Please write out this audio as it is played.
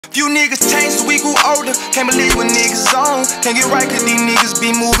Few niggas changed so we grew older. Can't believe what niggas on. Can't get right cause these niggas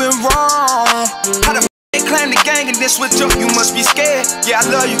be moving wrong. How the they claim the gang and then switch up, you must be scared. Yeah,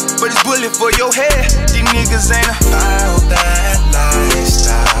 I love you, but it's bullet for your head. These niggas ain't about that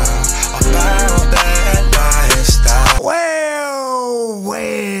lifestyle. About that lifestyle. Well.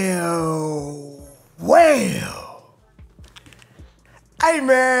 Hey,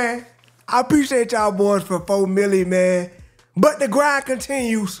 man. I appreciate y'all boys for 4 million, man. But the grind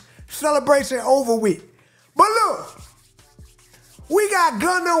continues. Celebration over with. But look, we got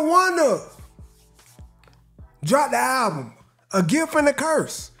Gunna Wonder. Drop the album, A Gift and a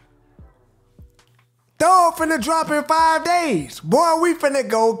Curse. Thug finna drop in 5 days. Boy, we finna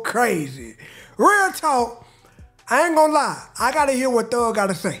go crazy. Real talk, I ain't gonna lie. I gotta hear what Thug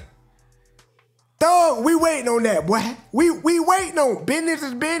gotta say. Thug, we waiting on that, boy. We waiting on business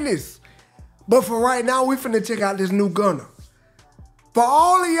is business. But for right now, we finna check out this new Gunna. For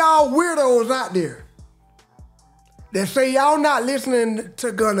all of y'all weirdos out there that say y'all not listening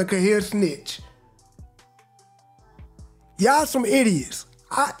to Gunna cause he'll snitch. Y'all some idiots.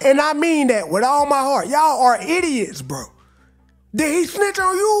 And I mean that with all my heart. Y'all are idiots, bro. Did he snitch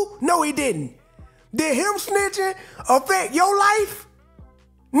on you? No, he didn't. Did him snitching affect your life?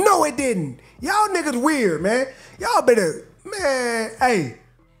 No, it didn't. Y'all niggas weird, man. Y'all better, man, hey.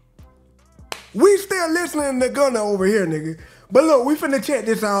 We still listening to Gunna over here, nigga. But look, we finna check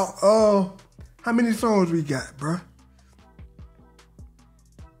this out. How many songs we got, bro?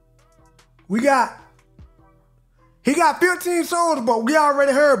 He got 15 songs, but we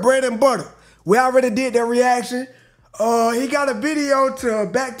already heard Bread and Butter. We already did that reaction. He got a video to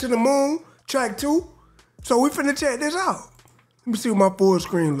Back to the Moon, track 2. So we finna check this out. Let me see what my full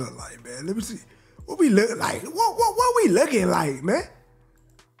screen look like, man. Let me see what we look like. What we looking like, man?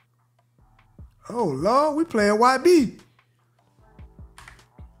 Oh, Lord, we playing YB.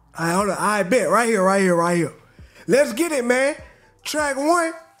 All right, hold on. I bet. Right here. Let's get it, man. Track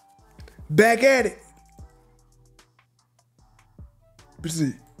 1. Back at it. Let's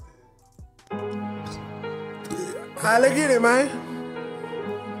see. All right, let's get it, man.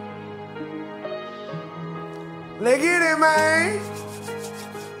 Let's get it, man.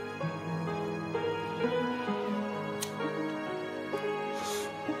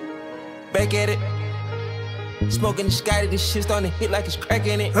 Back at it. Smoking the sky, this shit starting to hit like it's crack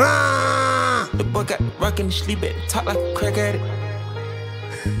in it. The boy got the rock in the sleep at the top like a crack at it.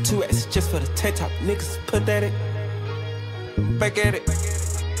 2X just for the tank top, niggas put that it. Back at it.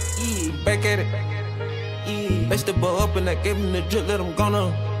 Yeah, back at it. Yeah. Let's the boy up and I gave him the drip, let him go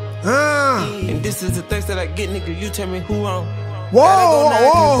on. And this is the things that I get, nigga. You tell me who on.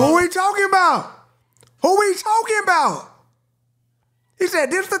 Whoa, who we talking about? He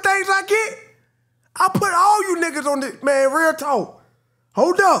said, this the things I get? I put all you niggas on this, man, real talk.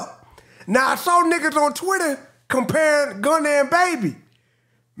 Hold up. Now, I saw niggas on Twitter comparing Gunna and Baby.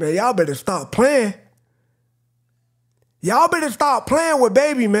 Man, y'all better stop playing. Y'all better stop playing with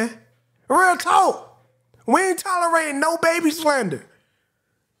Baby, man. Real talk. We ain't tolerating no Baby slander.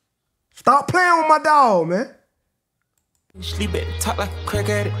 Stop playing with my dog, man. Sleep at the top like a crack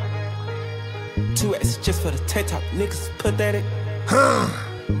at it. 2X just for the tank top, niggas put that it.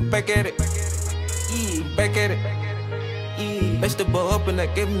 Back at it. Yeah, back at it. Yeah. Let's the boy up and I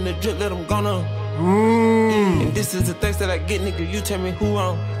gave him the drip, let him go on. And this is the things that I get, nigga. You tell me who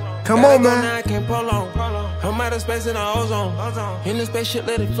on. Come on, man. Now I can't prolong. I'm out of space in the ozone. In the spaceship,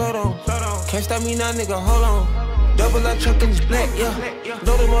 let it float on. Can't stop me now, nigga. Hold on. Double up truck in this black, yeah.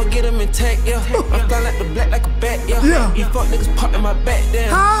 Know them all get them intact, yeah. I'm flying like the black like a bat, yeah. You fuck niggas popping my back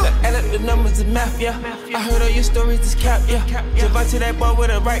down. Add up the numbers of math, yeah. I heard all your stories, this cap, yeah. Jump out to that boy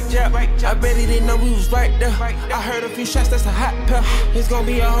with a right jab. I bet he didn't know we was right there. I heard a few shots, that's a hot pill. It's gonna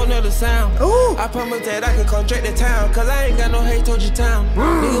be a whole nother sound. I promise that I can contract the town, cause I ain't got no hate told you town.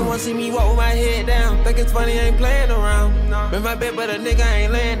 Nigga wanna see me walk with my head down. Think it's funny, I ain't playing around. Been my bed, but a nigga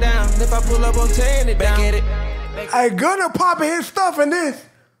ain't laying down. If I pull up, I'm tearing it down. Back at it. Hey, Gunna popping his stuff in this.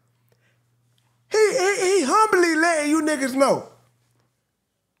 He humbly letting you niggas know.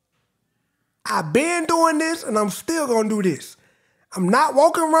 I been doing this and I'm still gonna do this. I'm not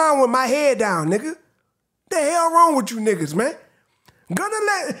walking around with my head down, nigga. The hell wrong with you niggas, man?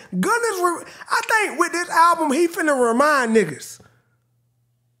 I think with this album, he finna remind niggas.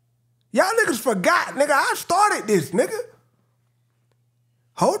 Y'all niggas forgot, nigga, I started this, nigga.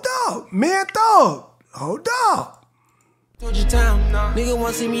 Hold up, me and Thug. Hold up. Told you town. Nigga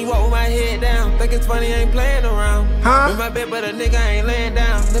wanna see me walk with my head down. Think it's funny, I ain't playing around. In my bed, but a nigga ain't laying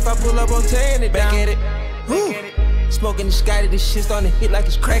down. If I pull up, I'm tearing it down. Back at it. Smoking the sky, this shit starting to hit like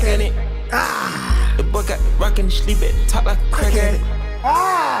it's crack in it. The boy got the rock in the sleep at the top like a crack at it.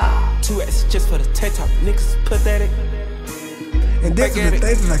 2X just for the tank top. Niggas pathetic. And this is the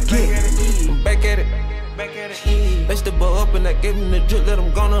things I get. I'm back at it. Let's the ball up and I give him the drip, let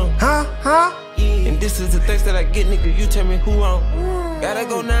him go on. Huh? And this is the things that I get, nigga. You tell me who on. Gotta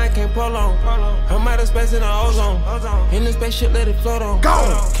go now, I can't prolong. I'm out of space in the ozone. In the spaceship, let it float on.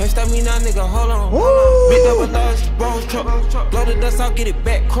 Go! Can't stop me now, nigga, hold on. Woo! Big double large, bronze truck. Blow the dust out, get it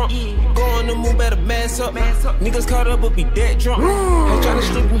back crunk. Go on the moon, better mass up. Niggas caught up, but be dead drunk.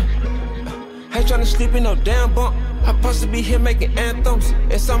 Ain't tryna sleep in no damn bunk. I'm supposed to be here making anthems,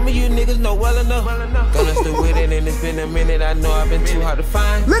 and some of you niggas know well enough. Gonna still with it, and it's been a minute. I know I've been too hard to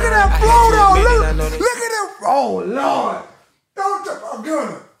find. Look at that flow though. Look at that. Oh Lord.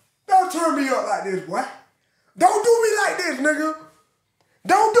 Don't turn me up like this, boy. Don't do me like this, nigga.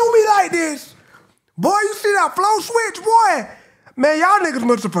 Don't do me like this. Boy, you see that flow switch, boy? Man, y'all niggas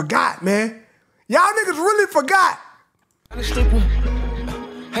must have forgot, man. Y'all niggas really forgot.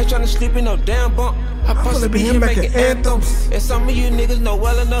 Ain't tryna sleep in no damn bunk. I'm supposed to be here making anthems, and some of you niggas know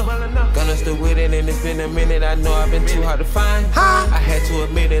well enough. Gonna still with it, and it's been a minute. I know I've been too hard to find. Huh? I had to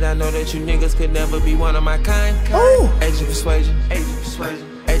admit it. I know that you niggas could never be one of my kind. Ooh. Agent persuasion.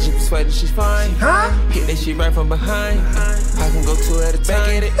 Agent persuaded, she's fine. Huh? Hit that shit right from behind. I can go two at a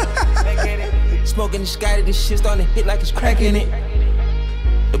time. Back at it. Smoking the Scotty, this shit starting to hit like it's crack in it.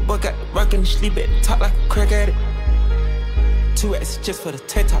 The boy got the rock and sleep at the top like a crack at it. 2X just for the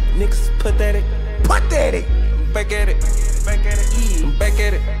tank top, niggas pathetic. Pathetic. I'm back at it. I'm back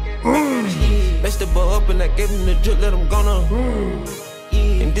at it. Let's the ball up and I give him the drip, let him go on.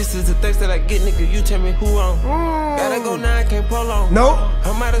 And this is the things that I get, nigga. You tell me who on. Gotta go now, I can't prolong. No.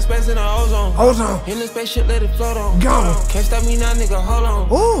 I'm out of space in the ozone. In the spaceship, let it float on. Go. Can't stop me now, nigga. Hold on.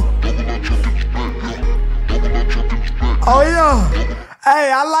 Ooh. Oh yeah.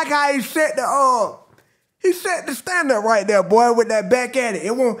 Hey, I like how he set the standard right there, boy, with that back at it.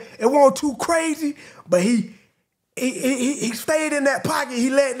 It won't too crazy, but he stayed in that pocket. He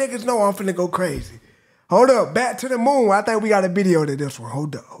let niggas know I'm finna go crazy. Hold up, back to the moon. I think we got a video to this one.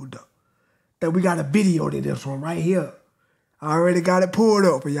 Hold up. I think we got a video to this one right here. I already got it pulled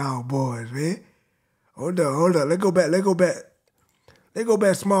up for y'all boys, man. Hold up. Let's go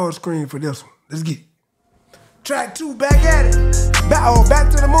back small screen for this one. Let's get it. Track 2, back at it. Back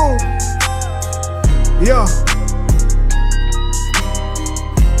to the moon. Yeah.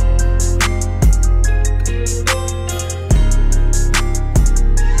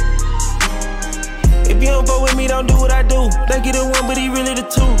 If you don't vote with me, don't do what I do. Think you the one, but he really the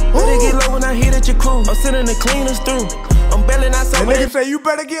two. Better get low when I hit at your crew. I'm sending the cleaners through. I'm bailing out some. And niggas say you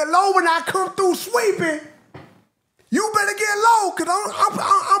better get low when I come through sweeping. You better get low, cause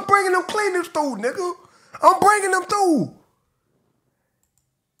I'm bringing them cleaners through, nigga. I'm bringing them through.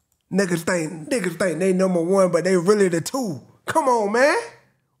 Niggas think they number 1, but they really the 2. Come on, man.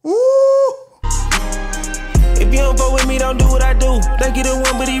 Ooh. If you don't vote with me, don't do what I do. Think you the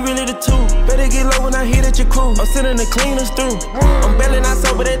one, but he really the 2. Better get low when I hit at your crew. I'm sending the cleaners through. I'm bailing out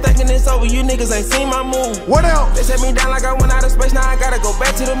sober, they thinking it's over. You niggas ain't seen my move. What else? They set me down like I went out of space, now I gotta go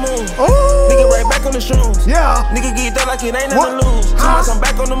back to the moon. Ooh. Nigga right back on the shrooms. Yeah. Nigga get that like it ain't nothing to lose. Thomas, I'm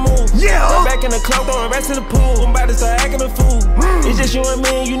back on the move. Yeah. Right back in the club, throwing rats in the pool. I'm about to start acting a fool. It's just you and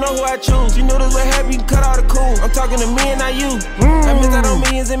me, and you know who I choose. You know this what happen, you cut all the cool. I'm talking to me and not you. I miss out on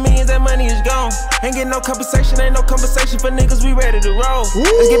millions and millions, that money is gone. Ain't getting no compensation, ain't no conversation for niggas, we ready to roll.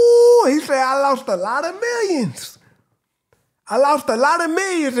 Ooh, he said I lost a lot of millions. I lost a lot of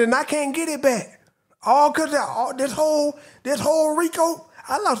millions and I can't get it back. All cause of this whole Rico,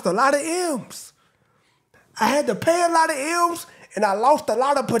 I lost a lot of M's. I had to pay a lot of M's and I lost a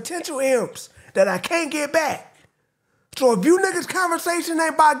lot of potential M's that I can't get back. So if you niggas conversation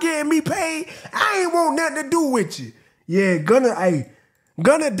ain't about getting me paid, I ain't want nothing to do with you. Yeah, Gunna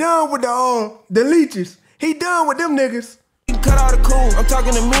done with the leeches. He done with them niggas. Cut all the cool, I'm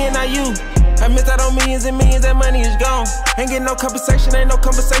talking to me and not you. I missed out on millions and millions, that money is gone. Ain't getting no compensation, ain't no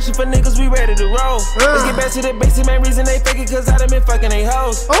compensation for niggas, we ready to roll. Let's get back to the basic, main reason they fake it, cause I done been fucking they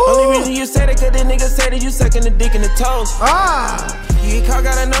hoes. Only reason you said it, cause the niggas said it, you sucking the dick in the toes. You get caught,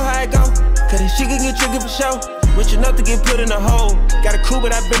 gotta know how it go, cause this shit can get triggered for show. Rich enough to get put in a hole. Got a crew,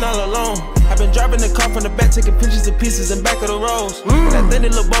 but I've been all alone. I've been driving the car from the back, taking pictures of pieces in back of the roads. That thin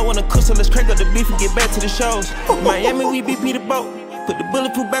little boy wanna cook, so let's crank up the beef and get back to the shows. In Miami, we BP the boat. Put the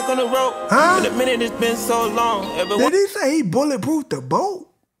bulletproof back on the road. In a minute, it's been so long. Did he say he bulletproofed the boat?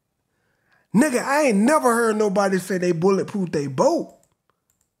 Nigga, I ain't never heard nobody say they bulletproof their boat.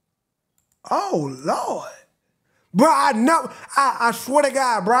 Oh, Lord. Bro, I swear to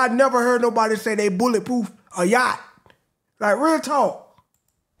God, bro, I never heard nobody say they bulletproof a yacht. Like, real talk.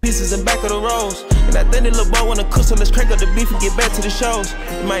 pieces in back of the rows. And I think the little boy wanna cook, so let's crank up the beef and get back to the shows.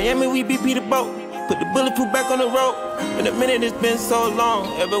 In Miami, we BP the boat, put the bulletproof back on the road. In a minute, it's been so long.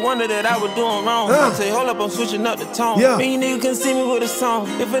 Ever wonder that I was doing wrong? I say, hold up, I'm switching up the tone. Me, you nigga can see me with a song.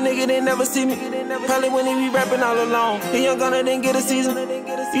 If a nigga didn't never see me, probably when he be rapping all alone. The young Gunna didn't get a season.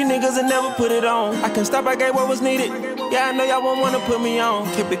 You niggas will never put it on. I can stop, I gave what was needed. Yeah, I know y'all won't wanna put me on.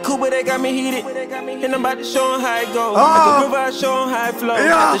 Kept it cool, but they got me heated. And I'm about to show 'em how it goes. Like a river, I show 'em how it flows.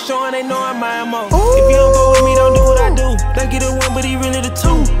 After showing, they know I'm my MO. If you don't go with me, don't do what I do. Think you the one, but he really the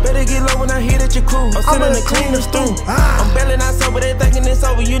two. Better get low when I hit at your crew. I'm sitting to clean the stew. I'm bailing out sober, they thinking it's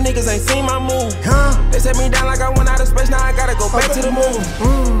over. You niggas ain't seen my move. They set me down like I went out of space, now I gotta go back to the moon.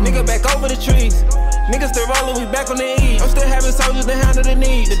 Nigga back over the trees. Niggas still rolling, we back on the E. I'm still having soldiers to handle the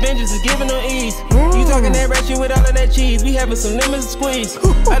need. The vengeance is giving them ease. You talking that ratchet with all of that cheese. We having some lemons to squeeze.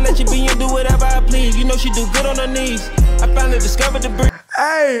 I let you be and do whatever I please. You know she do good on her knees. I finally discovered the breed.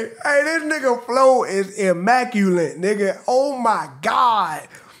 Hey, this nigga flow is immaculate, nigga. Oh my God.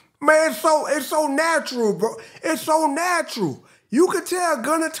 Man, it's so natural, bro. It's so natural. You could tell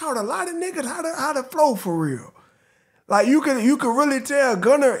Gunna taught a lot of niggas how to flow for real. Like you could really tell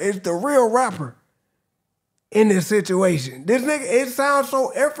Gunna is the real rapper in this situation. This nigga, it sounds so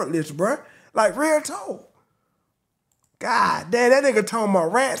effortless, bro. Like real talk. God damn, that nigga talking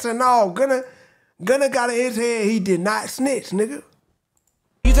about rats and all. Gunna got in his head, he did not snitch, nigga.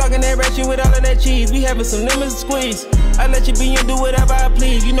 You talking that ratchet with all of that cheese. We having some lemons to squeeze. I let you be and do whatever I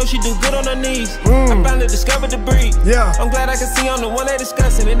please. You know she do good on her knees. I finally discovered the breed. Yeah. I'm glad I can see on the one they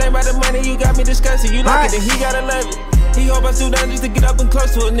discussing. It ain't about the money you got me discussing. You like it, then he gotta love it. He hope I stood down just to get up and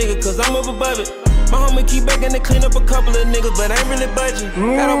close to a nigga, cause I'm up above it. My homie keep begging to clean up a couple of niggas, but I ain't really budging.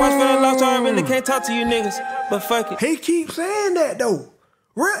 Gotta watch for the loss, so I really can't talk to you niggas. But fuck it. He keeps saying that though.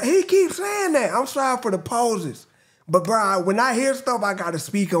 He keeps saying that. I'm sorry for the pauses. But bro, when I hear stuff, I gotta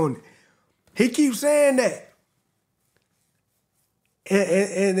speak on it. He keeps saying that.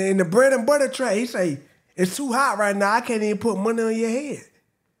 And in the bread and butter track, he say, it's too hot right now, I can't even put money on your head.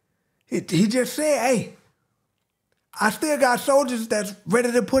 He just said, hey, I still got soldiers that's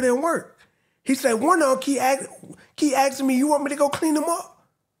ready to put in work. He said, one of them keep asking me, you want me to go clean them up?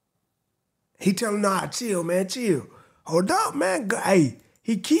 He tell him, nah, chill, man, chill. Hold up, man. Hey,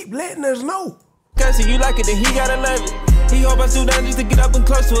 he keep letting us know. Cause if you like it, then he gotta love it. He hope I stood down just to get up and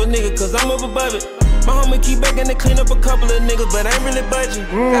close to a nigga, cause I'm up above it. My homie keep begging to clean up a couple of niggas, but I ain't really budging.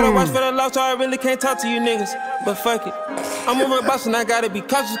 Gotta watch for the loss, so I really can't talk to you niggas. But fuck it. I'm a real boss and I gotta be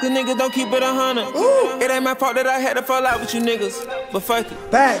cautious, cause niggas don't keep it 100. It ain't my fault that I had to fall out with you niggas. But fuck it.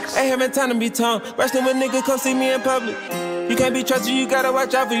 Facts. Ain't having time to be tongue. Wrestling with niggas, come see me in public. You can't be trusted, you gotta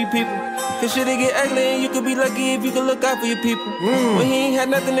watch out for you people. Cause shit'll get ugly and you could be lucky if you could look out for your people. When he ain't had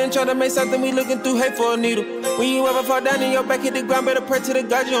nothing and try to make something, we looking through hate for a needle. When you ever fall down and your back hit the ground, better pray to the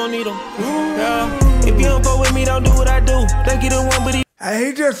God you don't need him. If you don't go with me, don't do what I do. Think you the one, but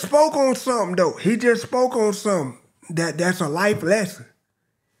he just spoke on something though. He just spoke on something that's a life lesson.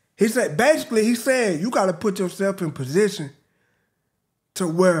 He said, basically, he said, you gotta put yourself in position to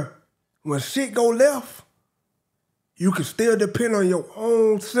where when shit go left, you can still depend on your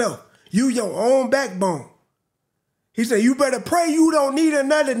own self. You your own backbone. He said, you better pray you don't need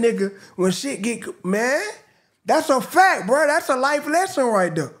another nigga when shit get, man, that's a fact, bro. That's a life lesson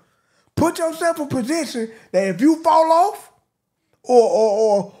right there. Put yourself in position that if you fall off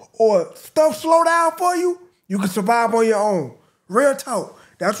or stuff slow down for you, you can survive on your own. Real talk.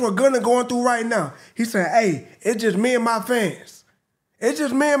 That's what Gunna going through right now. He said, hey, it's just me and my fans. It's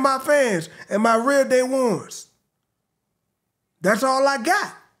just me and my fans and my real day ones. That's all I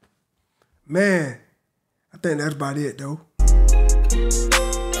got. Man, I think that's about it, though.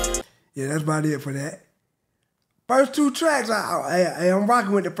 Yeah, that's about it for that. First two tracks, I'm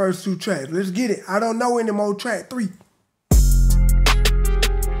rocking with the first two tracks. Let's get it. I don't know any more track 3.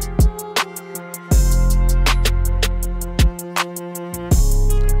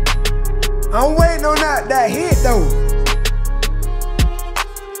 I'm waiting on that hit, though.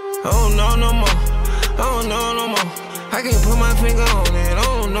 I don't know no more. I don't know no more. I can't put my finger on it, I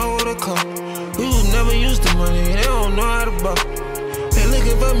don't know what to call. We was never used to money, they don't know how to ball. They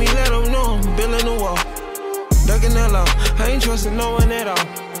looking for me, let them know I'm building the wall. Ducking the law, I ain't trusting no one at all.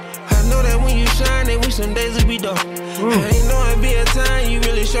 I know that when you shine, they wish some days would be dark. I ain't know it'd be a time you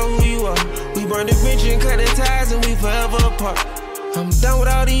really show who you are. We burned the bridge and cut the ties and we forever apart. I'm done with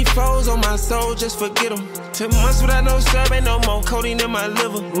all these foes on my soul, just forget them. 10 months without no serve, ain't no more codeine in my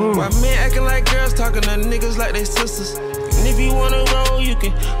liver. Why men acting like girls, talking to niggas like they sisters. And if you wanna roll, you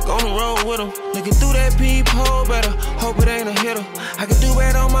can go on the road with them. Looking through that peephole, better hope it ain't a hitter. I can do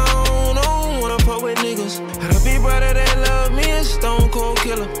bad on my own, I don't wanna fuck with niggas. Had a big brother that love me, a stone cold killer.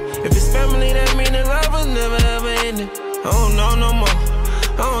 kill him. If it's family, that mean the love was never ever ending. I don't know no more.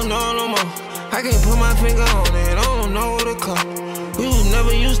 I don't know no more. I can't put my finger on it. I don't know what to call. We was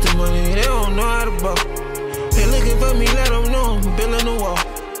never used to money. They don't know how to ball. They looking for me, let them know I'm building a wall.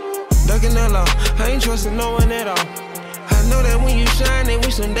 Ducking the law. I ain't trusting no one at all. I know that when you shine, they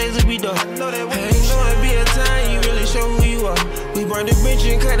wish some days would be dark. I ain't know it'd be a time you really show who you are. We burn the bridge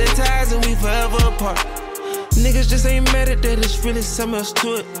and cut the ties and we forever apart. Niggas just ain't mad at that, it's really something else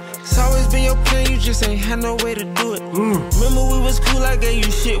to it. It's always been your plan, you just ain't had no way to do it. Remember we was cool, I gave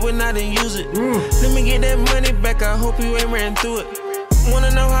you shit when I didn't use it. Let me get that money back, I hope you ain't ran through it.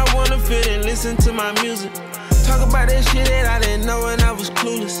 Wanna know how I wanna feel and listen to my music. Talk about that shit that I didn't know when I was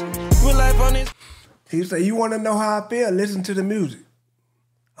clueless. Real life on this. He said, you wanna know how I feel? Listen to the music.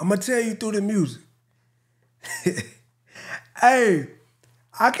 I'ma tell you through the music. Hey,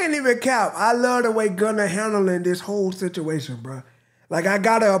 I can't even cap. I love the way Gunna handling this whole situation, bro. Like, I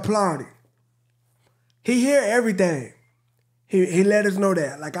gotta applaud it. He hear everything. He let us know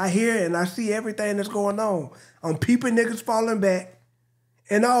that. Like, I hear and I see everything that's going on. I'm peeping niggas falling back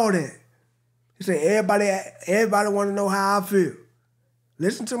and all that. He said, everybody want to know how I feel.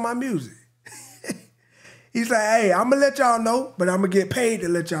 Listen to my music. He said, hey, I'm going to let y'all know, but I'm going to get paid to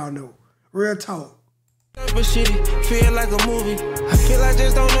let y'all know. Real talk. But shitty, feel like a movie. I feel I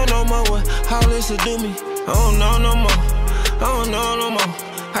just don't know no more what all this will do me. I don't know no more. I don't know no more.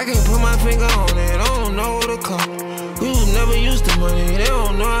 I can't put my finger on it. I don't know what to call. We was never used to money. They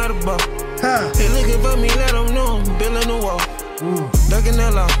don't know how to ball. They looking for me, let them know I'm building a wall. Ducking the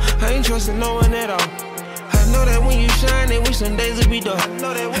law. I ain't trusting no one at all. I know that when you shine, they wish some days would be dark. I ain't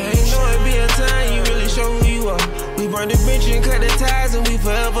know it'd be a time you really show who you are. We burn the bridge and cut the ties and we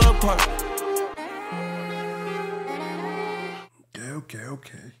forever apart.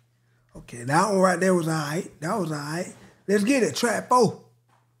 Okay, that one right there was all right. That was all right. Let's get it. Track 4.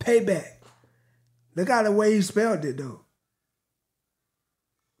 Payback. Look how the way he spelled it, though.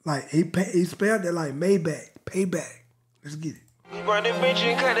 Like, he spelled it like Maybach. Payback. Let's get it. We burn the bridge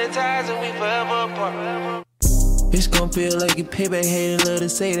and cut the ties and we forever apart. It's gon' feel like a payback, hating love to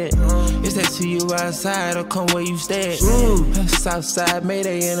say that. It's that to you outside or come where you stay at. Southside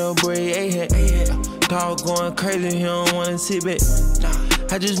Mayday in a braid A-hat. Dog going crazy, he don't wanna sit back.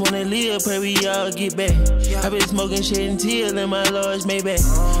 I just wanna live, pray we all get back. I been smoking shit until in my large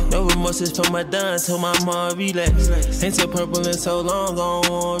Maybach. No remorses for my done, told my mom relax. Ain't so purple in so long,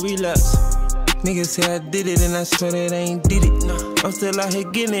 gon' want relapse. Niggas say I did it and I swear that I ain't did it. I'm still out here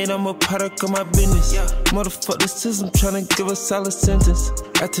getting it, I'm a product of my business. Motherfuck the system, tryna give a solid sentence.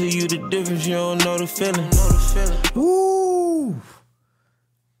 I tell you the difference, you don't know the feeling. Ooh.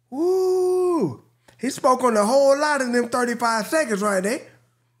 Ooh. He spoke on a whole lot in them 35 seconds right there.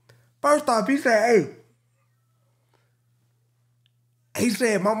 First off, he said, hey. He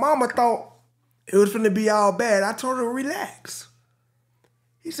said, my mama thought it was finna be all bad. I told her to relax.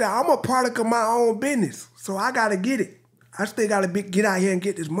 He said, I'm a product of my own business, so I gotta get it. I still gotta get out here and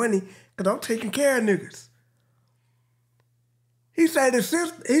get this money because I'm taking care of niggas. He said the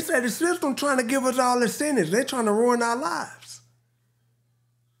system trying to give us all the sentence. They're trying to ruin our lives.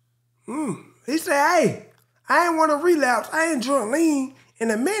 He said, hey, I ain't want to relapse. I ain't drunk lean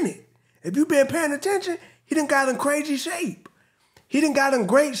in a minute. If you been paying attention, he done got in crazy shape. He done got in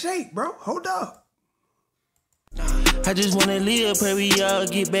great shape, bro. Hold up. I just wanna live, pray we all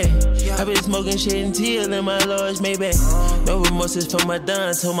get back. I been smoking shit until in my large Maybach. No remorses for my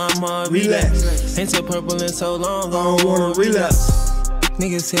done, told my mom relax. Ain't so purple in so long, I don't wanna relapse.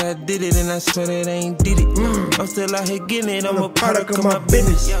 Niggas say I did it and I swear that I ain't did it. I'm still out here getting it, I'm a product of my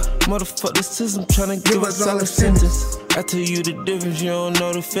business. Motherfuck the system, tryna give us all a sentence. I tell you the difference, you don't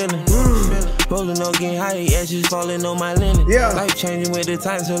know the feeling. Rolling on getting high, ashes falling on my linen. Life changing with the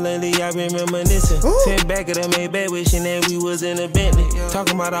times, so lately I've been reminiscing. Sitting back at the Maybach, wishing that we was in a Bentley.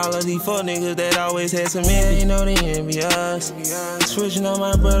 Talking about all of these fuck niggas that always had some envy. You know they envy us. Switching on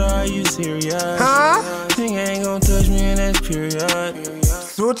my brother, are you serious? Think I ain't gon' touch me and that's period.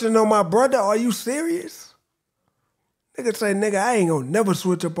 Switching on my brother, are you serious? Nigga say, nigga, I ain't gonna never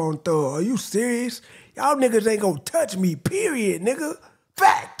switch up on Thug. Are you serious? Y'all niggas ain't gonna touch me, period, nigga.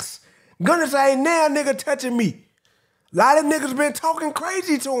 Facts. Gunna say, ain't now nigga touching me. A lot of niggas been talking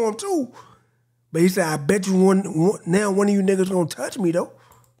crazy to him, too. But he said, I bet you now one of you niggas gonna touch me, though.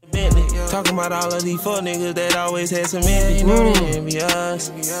 Talking about all of these fuck niggas that always had some envy. You know they envy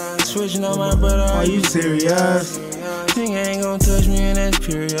us. Switching on my brother, are you serious? Think I ain't gon' touch me and that's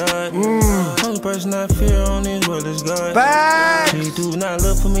period. Only person I fear on this world is God. Facts. She do not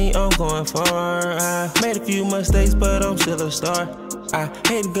look for me, I'm going far. I made a few mistakes, but I'm still a star. I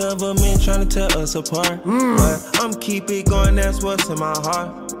hate the government trying to tear us apart. But I'm keep it going, that's what's in my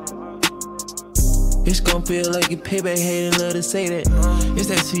heart. It's gon' feel like a payback, hating love to say that. It's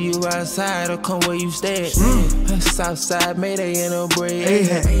that to you outside or come where you stay at. Southside, Mayday in a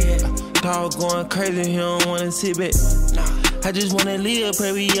braid. Dog going crazy, he don't wanna sit back. I just wanna live,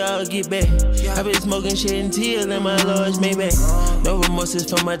 pray we all get back. I been smoking shit until in my large Maybach. No remorses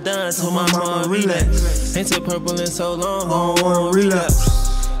for my done, so my mom relax. Ain't so purple in so long, gon' wanna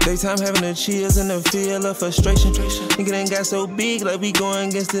relapse. Daytime having the chills and the feel of frustration. Nigga ain't got so big like we going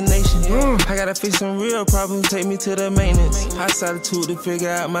against the nation. I gotta fix some real problems, take me to the maintenance. High solitude to figure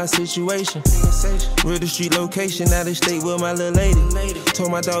out my situation. Real the street location, out of state with my little lady.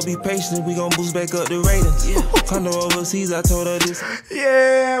 Told my dog be patient, we gon' boost back up the ratings. Condo overseas, I told her this.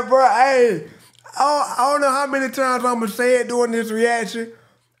 Yeah, bro, hey. I don't know how many times I'ma say it during this reaction.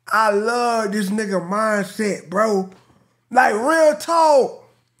 I love this nigga mindset, bro. Like, real talk.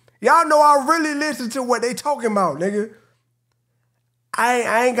 Y'all know I really listen to what they talking about, nigga.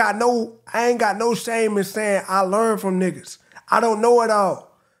 I ain't got no shame in saying I learn from niggas. I don't know it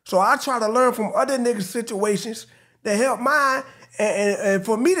all. So I try to learn from other niggas' situations that help mine and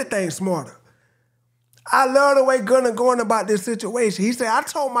for me to think smarter. I love the way Gunna going about this situation. He said, I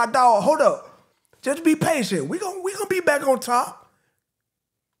told my dog, hold up, just be patient. We gonna be back on top.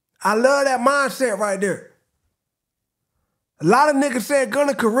 I love that mindset right there. A lot of niggas said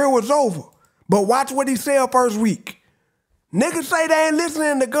Gunna's career was over, but watch what he said first week. Niggas say they ain't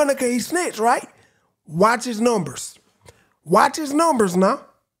listening to Gunna because he snitched, right? Watch his numbers. Watch his numbers now.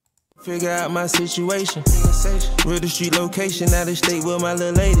 Figure out my situation. Real the street location, out of state with my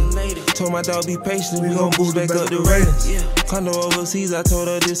little lady. Told my dog be patient, we gon' boost back up the ratings. Condo overseas, I told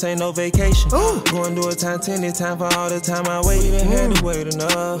her this ain't no vacation. Going to a time 10, it's time for all the time I waited. Ain't had to wait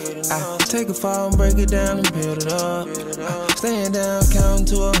enough. I take a fall and break it down and build it up. Staying down, counting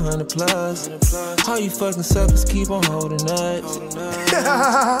to 100 plus. All you fucking suckers keep on holding nuts.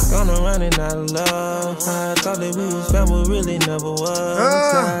 Gonna running out of love. I thought that we was family, really never was.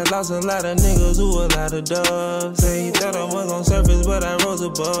 I lost a lot of niggas who a lot of doves. Say he thought I was on surface, but I rose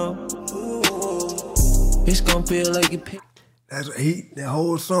above. It's gon' feel like it. That's what that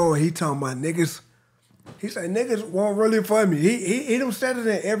whole song he talking about niggas. He said niggas weren't really for me. He done said it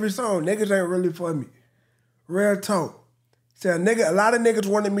in every song. Niggas ain't really for me. Real talk. Said a lot of niggas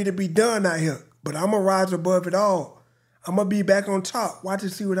wanted me to be done out here, but I'ma rise above it all. I'ma be back on top. Watch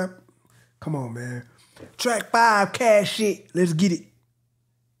and see what come on, man. Track 5, Cash Shit. Let's get it.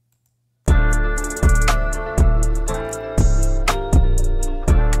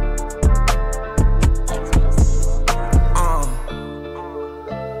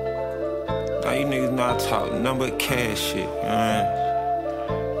 Now you niggas know I talk nothing but cash shit, man.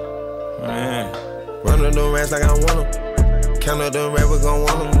 Running them rats like I want them. Count up them rappers gon'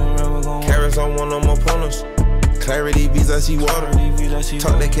 want them. Carrots on one of my opponents. Clarity beats, I see water.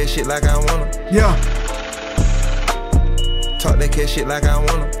 Talk that cash shit like I want them. Yeah. Talk that cash shit like I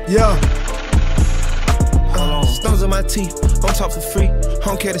want them. Yeah. Stones in my teeth, don't talk for free.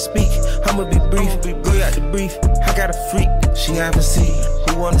 Don't care to speak, I'ma be brief. Go out the brief, I got a freak. She haven't seen,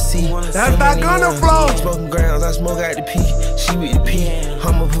 who wanna see? That's that Gunna flow. Smoking grounds, I smoke out the P. She with the P,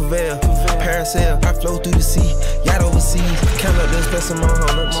 I'm a prevail. Parasail, I flow through the sea. Yacht overseas, count up this best of my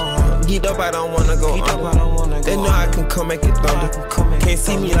hundreds. Get up, I don't wanna go under. They know I can come make it thunder. Can't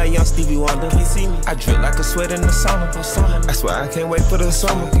see me like young Stevie Wonder. I drip like a sweat in the summer. That's why I can't wait for the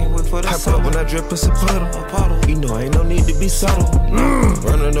summer. Hop up when I drip, it's a puddle. You know ain't no need to be subtle.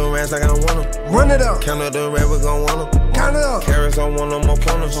 Running them rats like I want them. Run it up. Count up the rappers gon' want them. Count it up. Carrots on one of my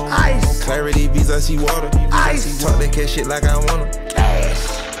opponents. Ice. Clarity beats, I see water. Ice. Talk that cash shit like I want them. Cash.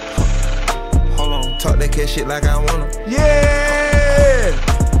 Hold on. Talk that cash shit like I want them. Yeah.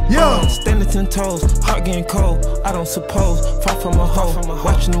 Yo. Standing 10 toes, heart getting cold. I don't suppose. Far from a hoe.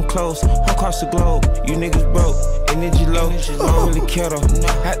 Watching them close. Across the globe. You niggas broke. Energy low. I don't really care though.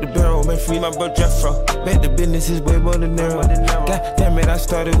 At the barrel, man, free my bro Jeffro. Bet the business is way more than narrow. God damn it, I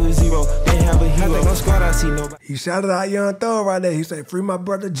started with zero. They have a hero. I think on squad, I see nobody. He shouted out Young Thug right there. He said, free my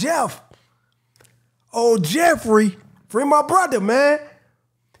brother Jeff. Oh, Jeffrey. Free my brother, man.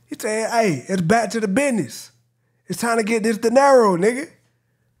 He said, hey, it's back to the business. It's time to get this dinero, nigga.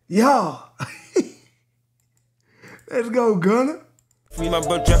 Yeah. Let's go, Gunna. Free my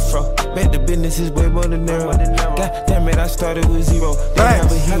bro Jeffro. Bet the business is way more than narrow. God damn it, I started with zero. They have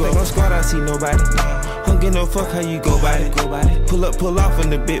a hero. I think on squad, I see nobody. Don't get no fuck how you go by it. Pull up, pull off in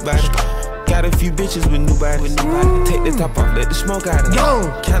the bit body. Got a few bitches with new bodies. Take the top off, let the smoke out of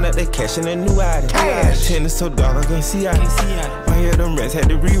it. Count up that cash and a new item. Ten is so dark, I can't see out. I hear them rats had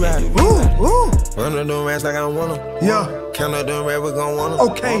to rewrite it. Run on them rats like I want them. Yeah. Count up them red, we gon' want them.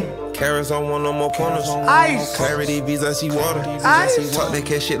 Okay. Carrots on one, no more pointers. Ice. Clarity, bees, I see water. Ice. Talk that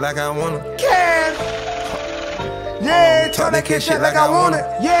cat shit like I want them. Cash. Yeah, talk that cat shit like I want it.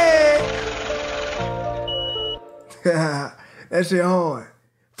 Yeah. That shit hard.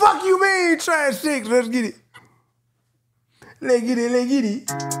 Fuck you mean, trash 6. Let's get it. Let's get it, let's get it.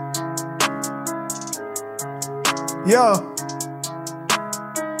 Yeah.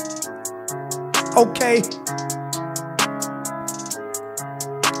 Okay.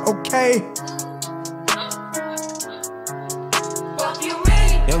 Okay.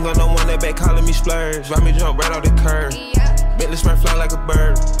 Young gun don't want that back calling me splurge. Ride me jump right off the curb. Bentley spray fly like a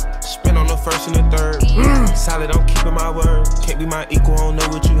bird. Spin on the first and the third. Solid, I'm keeping my word. Can't be my equal, I don't know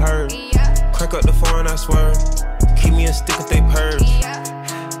what you heard. Crank up the foreign, I swear. Keep me a stick if they purge.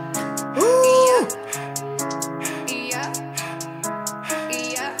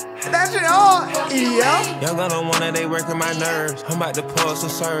 That shit hard. Yeah. Young gun don't want that, they working my nerves. I'm about to pull some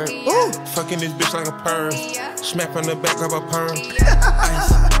serve. Fucking this bitch like a perm. Smack on the back, grab a perm.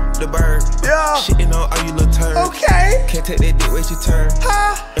 Ice, the bird. Yeah. Shitting on all you little turds. Okay. Can't take that dick, wait your turn.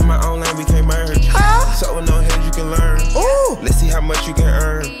 In my own lane, we can't merge. So with no hands, you can learn. Let's see how much you can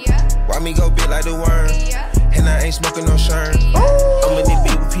earn. Why me go big like the worm? And I ain't smoking no shirt. I'm in this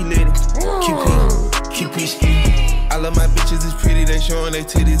beat with P. Liddy. QP ski. All of my bitches is pretty, they showing their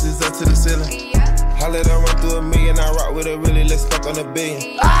titties is up to the ceiling. I let her run through a million, I rock with her really, let's fuck on a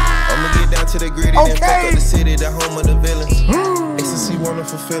billion. I'ma get down to the gritty, then fuck up the city, the home of the villains. Ecstasy,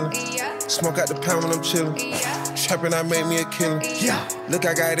 wonderful feeling. Smoke out the pound when I'm chillin'. Trappin', I made me a killer. Look,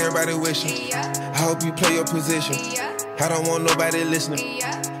 I got everybody wishing. I hope you play your position. I don't want nobody listening.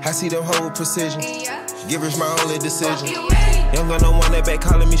 I see them whole precision. Givers my only decision. Young gun don't want that back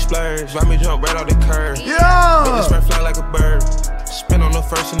calling me splurge. Ride me jump right off the curb. Bentley spray fly like a bird. Spin on the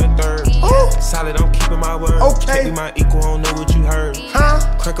first and the third. Solid, I'm keeping my word. Can't be my equal, I don't know what you heard.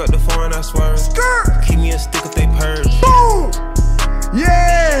 Crank up the foreign, I swear. Keep me a stick if they purge. Boom!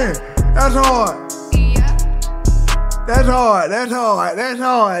 Yeah! That's hard. That's hard. That's hard. That's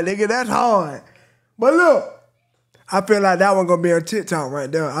hard, nigga. That's hard. But look, I feel like that one gonna be on TikTok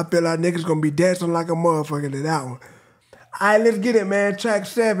right there. I feel like niggas gonna be dancing like a motherfucker to that one. All right, let's get it, man. Track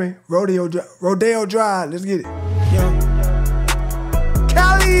 7, Rodeo Drive. Let's get it.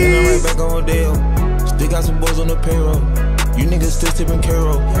 Cali! And I'm right back on Rodeo. Still got some boys on the payroll. You niggas still tipping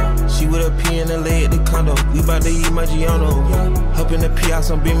Caro. She with a P in the lay at the condo. We bout to eat Maggiano. Up in the P house,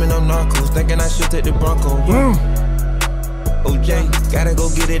 I'm beaming on narcos. Thinking I should take the Bronco. OJ, gotta go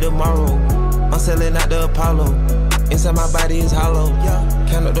get it tomorrow. I'm selling out the Apollo. Inside my body is hollow.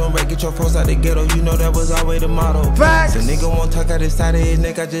 Count up them right, get your folks out the ghetto. You know that was always the motto. Facts. The nigga won't talk out his side of his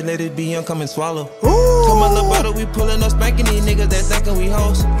neck. I just let it be young, come and swallow. Come on, little brother, we pulling up, spanking these niggas that thinking we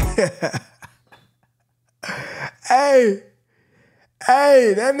hoes. Hey,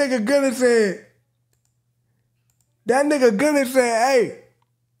 that nigga Gunna said. Hey,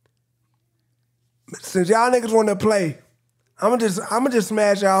 since y'all niggas want to play, I'ma just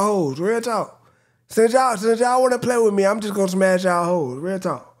smash y'all hoes. Real talk. Since y'all want to play with me, I'm just gonna smash y'all hoes. Real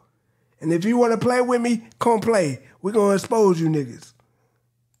talk. And if you want to play with me, come play. We gonna expose you niggas.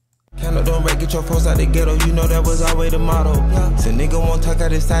 Count up them right, get your folks out the ghetto. You know that was always the motto. Since nigga won't talk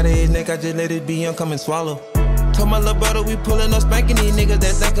out his side of his neck, I just let it be young, come and swallow. Told my little brother we pulling up, spanking these niggas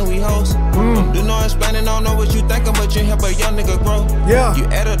that thinking we hoes. Do no explaining, I don't know what you thinking, but you help a young nigga grow. You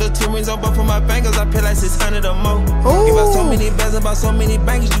added the 2 rings on both of my fingers, I pay like 600 or more. Give out so many bands, about so many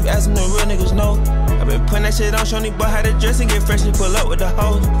bangers, you asking the real niggas know. I been putting that shit on, showing these boy how to dress and get fresh and pull up with the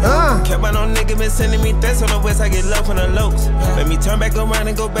hoes. Kept on no nigga, been sending me threats on the west, I get love from the lokes. Let me turn back around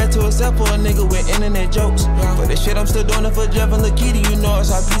and go back to a cell for a nigga with internet jokes. But this shit I'm still doing it for Jeff and Lakita, you know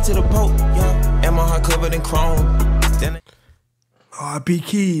it's RP to the Pope. And my heart covered in chrome. R.I.P.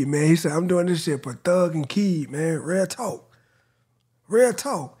 Kid, man. He said, I'm doing this shit for Thug and Kid, man. Real talk. Real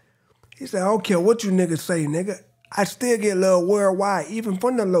talk. He said, I don't care what you niggas say, nigga. I still get love worldwide, even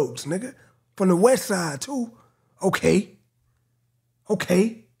from the Lokes, nigga. From the west side, too. Okay.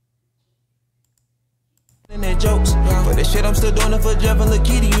 And jokes. But this shit I'm still doing it for Jeff and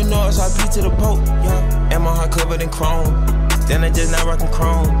Lakita, you know it's RP to the Pope. And my heart covered in chrome. Then I just not rockin'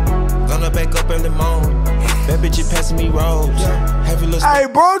 chrome. Gonna back up early morning. That bitch is passing me rolls. Hey,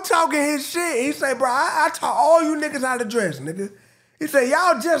 bro talking his shit. He say, bro, I taught all you niggas how to dress, nigga. He say,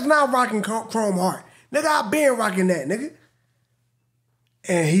 y'all just not rocking chrome heart. Nigga, I been rocking that, nigga.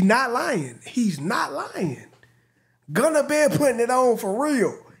 And he not lying. He's not lying. Gunna been putting it on for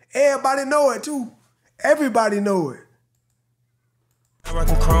real. Everybody know it, too. Everybody know it.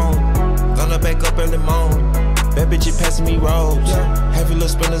 Rockin' chrome. Gonna back up early morning. Bad bitch passing me rolls. Heavy little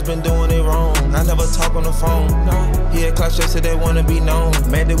spinners been doing it wrong. I never talk on the phone. He had clout yesterday, wanna be known.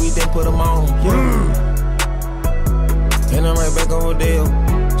 Mad that we didn't put him on. And I'm right back on Rodeo.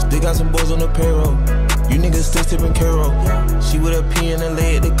 Still got some boys on the payroll. You niggas still tipping Caro. She with a P and a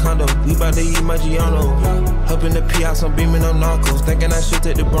lay at the condo. We bout to eat my Giano. Up in the P house, I'm beaming on narcos. Thinking I should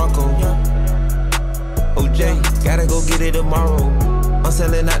take the Bronco. OJ, gotta go get it tomorrow. I'm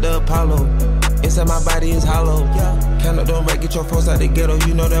selling out the Apollo. Inside my body is hollow. Count up, don't wreck, get your folks out the ghetto.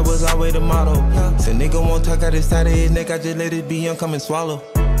 You know that was always the motto. Say nigga won't talk out his side of his neck. I just let it be young, come and swallow.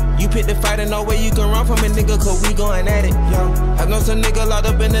 You pick the fight and no way you can run from it, nigga, cause we going at it. I know some nigga locked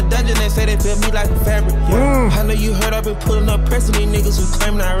up in the dungeon, they say they feel me like a fabric. I know you heard I've been pulling up pressing these niggas who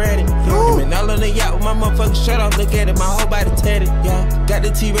claim I read it. Been all on the yacht with my motherfucking shirt off, look at it, my whole body tatted. Got the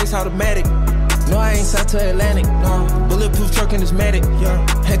T-Rex automatic. No, I ain't south to Atlantic. Bulletproof truck and it's medic.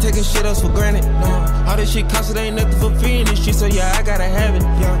 Ain't taking shit else for granted. All this shit cost, it ain't nothing for free in this shit, so yeah, I gotta have it.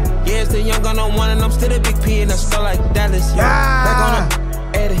 Yeah, it's the young gun on one and I'm still a big P and I spell like Dallas. Back on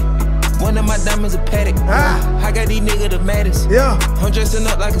the edit. One of my diamonds a paddock. I got these niggas the maddest. I'm dressing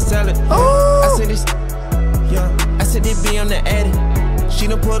up like a salad. I said this. I said this be on the addict. She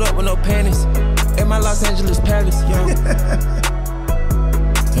done pulled up with no panties. In my Los Angeles palace.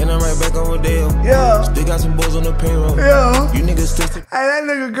 And I'm right back on Rodeo. Still got some boys on the payroll. You niggas still. Hey, that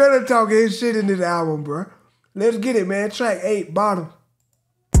nigga Gunna talking his shit in this album, bro. Let's get it, man. Track 8, bottom.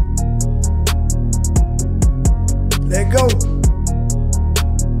 Let go.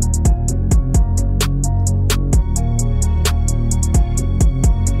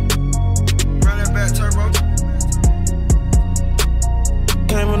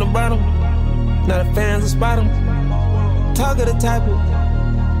 Came from the bottom, now the fans will spot him. Talk of the topic,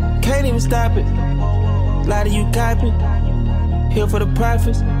 can't even stop it. Lie to you copy, here for the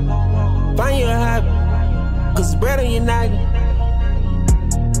profits. Find you a hobby, cause it's bread on your noggin.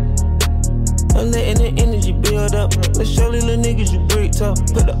 I'm letting the energy build up. Let's show these little niggas you bricked up.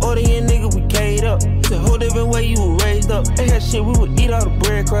 Put the order in, nigga, we K'd up. It's a whole different way you were raised up. They had shit, we would eat all the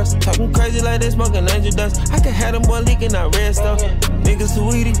bread crust. Talking crazy like they smoking angel dust. I could have them boy leaking out red stuff. Niggas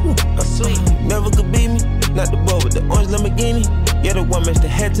sweetie, I'm sweet. Never could beat me. Not the boy with the orange Lamborghini. Yeah, the one match the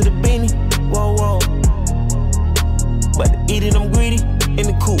hat to the beanie. Whoa, whoa. But to eat it, I'm greedy. In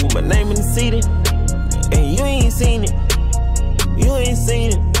the coupe with my name in the seating. And you ain't seen it. You ain't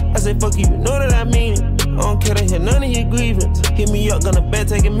seen it. I say fuck you, you know that I mean it. I don't care to hear none of your grievance. Hit me up, gonna bed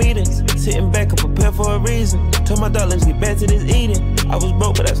taking meetings. Sitting back, I prepare for a reason. Told my dog, let's get back to this eating. I was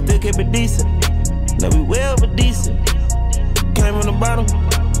broke, but I still kept it decent. Now we well but decent. Came from the bottom,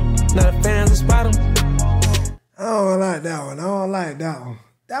 now the fans will spot him. I don't like that one. I don't like that one.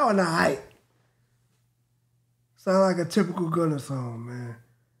 That one not hype. Sound like a typical Gunna song, man.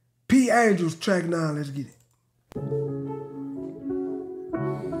 P. Angels, track 9, let's get it.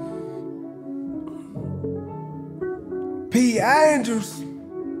 P. Angels.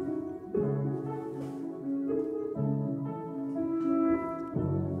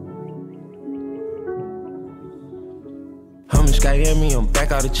 Me, I'm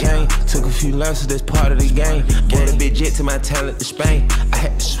back out the chain. Took a few losses, that's part of the game. Bought a big jet to my talent to Spain. I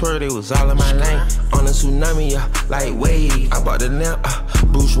had to swear they was all in my lane. On a tsunami, like wave. I bought the lamp,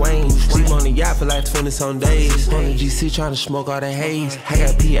 Bruce Wayne. Sleep on the yacht for like 20-some days. On the GC trying to smoke all the haze. I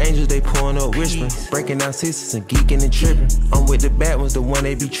got P Angels, they pouring up whispering. Breaking down sisters and geeking and tripping. I'm with the bad ones, the one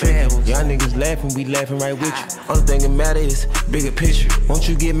they be tripping. Y'all niggas laughing, we laughing right with you. Only thing that matter is bigger picture. Won't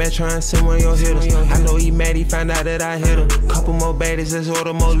you get mad trying to send one of your hitters? I know he mad, he found out that I hit him. Couple more baddies, let's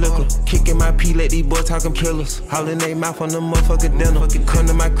order more liquor. Kicking my P, let these boys talking pillars. All in they mouth on the motherfucking dinner. Come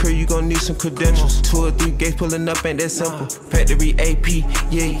to my crib, you gon' need some credentials. 2 or 3 gates pulling up, ain't that simple. Factory AP,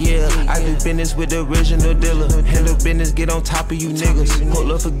 yeah. I do business with the original dealer. Handle business, get on top of you niggas.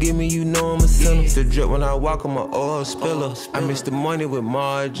 Pull up, forgive me, you know I'm a sinner. The drip when I walk, I'm an oil spiller. I mix the money with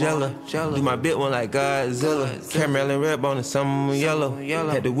Margella. Do my bit one like Godzilla. Caramel and red bone and some yellow.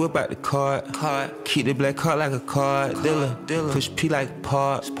 Had to whip out the card. Keep the black card like a card dealer. Push P like a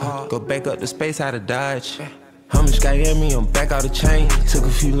part. Go back up the space out of Dodge. I'm just got me, I'm back out the chain. Took a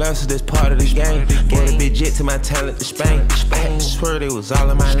few losses, that's part of the game. Bought a big jet to my talent to Spain. I had to swear they was all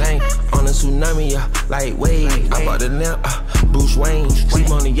in my lane. On a tsunami, like wave. I bought the lamp, Bruce Wayne. Sleep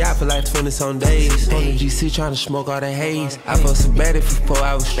on the yacht for like 20-some days. On the GC trying to smoke all the haze. I fucked some baddie for 4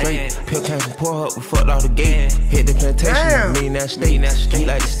 hours straight. Pill came from Port Up, we fucked all the gate. Hit the plantation, me in that state. Eat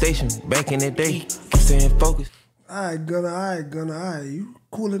like the station, back in the day. I'm staying focused. Alright, Gunna. You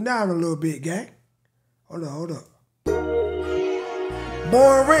cooling down a little bit, gang. Hold up.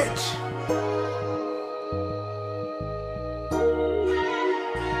 Born Rich.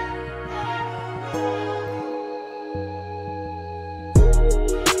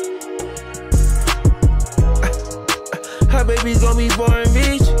 Her baby's gonna be born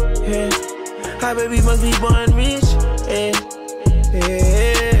rich. Yeah. Her baby must be born rich. Yeah.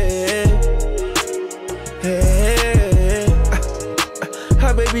 Yeah. Yeah.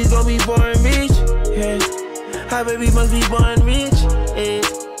 Her baby's gonna be born rich. Yeah. Her baby must be born rich. Yeah.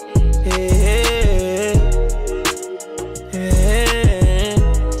 Yeah. Yeah.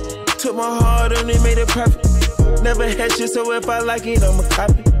 Took my heart and it made it perfect. Never had shit, so if I like it, I'ma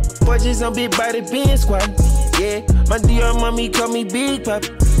copy. Boy, just some big body being squatting. Yeah, my DR mommy call me Big Papi.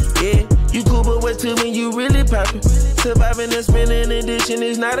 Yeah, you cool, but wait till when you really poppin'. Surviving and spending addiction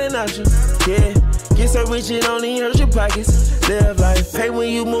is not an option. Yeah, get so rich it only hurts your pockets. Live life, pay when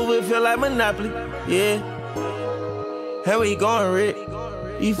you move, it feel like Monopoly. Yeah, how we going, Rick?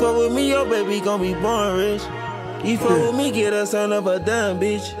 You fuck with me, your baby gon' be born rich. You fuck with me, get a son of a dumb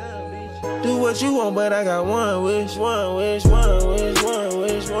bitch. Do what you want, but I got one wish, one wish, one wish, one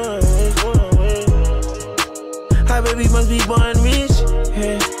wish, one wish, one wish. Her baby must be born rich,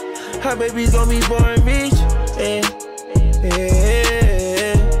 yeah. Her baby's gonna be born rich, yeah.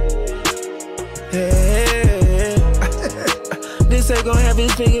 Yeah. Yeah. This ain't gonna have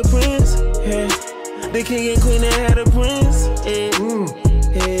his fingerprints, yeah. The king and queen that had a prince, yeah.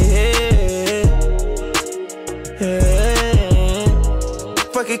 Yeah. Yeah.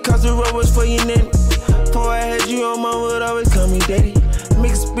 Fuck it, cause the road was for your nanny. Before I had you on my wood, always call me daddy.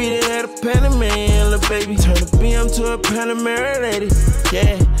 Mixed speed and had a Panamera, little baby. Turn the BM to a Panamera lady.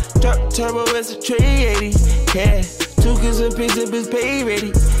 Yeah, drop turbo, it's a 380. Cash, 2 kids and pizza, bitch pay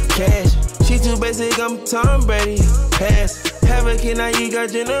ready. Cash, she too basic, I'm Tom Brady. Pass, have a kid, now you got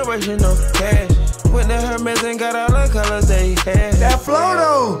generational cash. Went to Hermes and got all the colors they had. That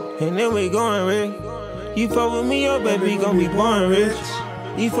flow though. And then we going rich. You fuck with me, your baby gon' be born rich.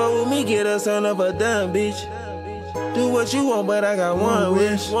 You fuck with me, get a son of a dumb bitch. Do what you want, but I got one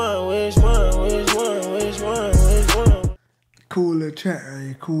wish, one wish, one wish, one wish, one wish, one. Cooler track,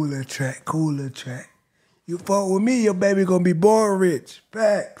 right? Cooler track, cooler track. You fuck with me, your baby gonna be born rich.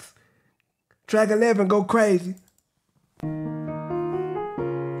 Facts. Track 11, go crazy.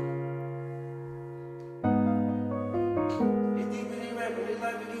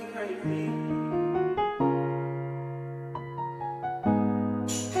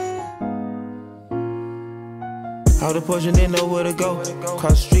 All the portion didn't know where to go.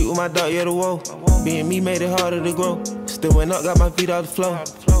 Cross the street with my dog, yeah, the woe. Being me made it harder to grow. Still went up, got my feet off the floor.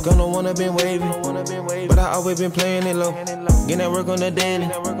 Gunna wanna been waving, but I always been playing it low. Getting that work on the daily.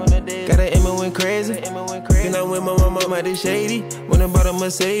 Got that Emma went crazy. Then I with my mama, might be shady. When I bought a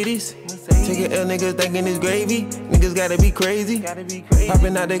Mercedes. Take a L, niggas thinking it's gravy. Niggas gotta be crazy.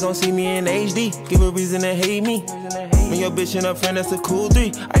 Popping out, they gon' see me in HD. Give a reason to hate me. When your bitch and her friend, that's a cool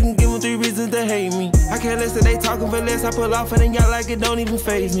 3. I can give them 3 reasons to hate me. I can't listen, they talking for less. I pull off and then y'all like it, don't even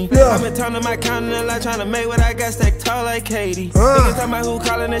faze me. Yeah. I've been turning my counting a lot, trying to make what I got stacked tall like Katie. Niggas talking about who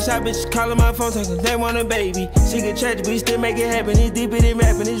calling the shot, bitch calling my phone, talking they want a baby. She get tragic, but still make it happen. It's deeper than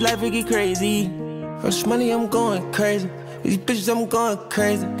rapping, this life will get crazy. Rush money, I'm going crazy. These bitches, I'm going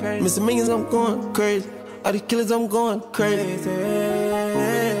crazy. Missing millions, I'm going crazy. All these killers, I'm going crazy.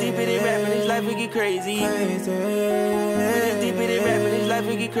 Deeper than rapping, this life will get crazy. Deeper than rapping, this life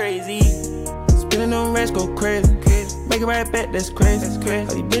will get crazy. Spinning on racks, go crazy. Make it right back, that's crazy. All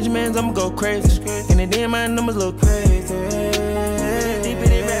these Benjamins, I'ma go crazy. And the damn my numbers look crazy. Deeper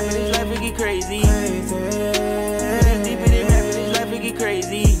than rapping, this life will get crazy. Deeper than rapping, this life will get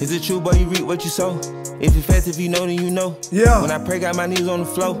crazy. Is it true, boy, you reap what you sow? If you fast, if you know, then you know. Yeah. When I pray, got my knees on the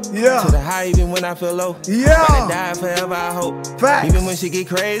floor. Yeah. To the high, even when I feel low. Yeah. About to die forever, I hope. Facts. Even when shit get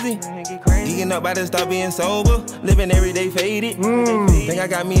crazy. Geeking up, I just start being sober. Living every day faded. Think I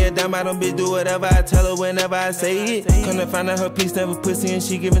got me a dime, I don't bitch do whatever I tell her whenever I say it. Come to find out her piece never pussy and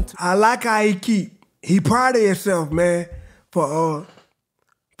she giving to. I like how he proud of himself, man, for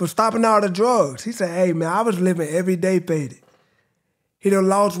stopping all the drugs. He said, hey, man, I was living every day faded. He done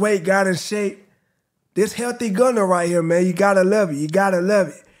lost weight, got in shape. This healthy Gunna right here, man, you gotta love it. You gotta love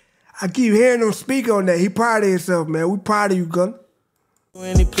it. I keep hearing him speak on that. He proud of himself, man. We proud of you, Gunna.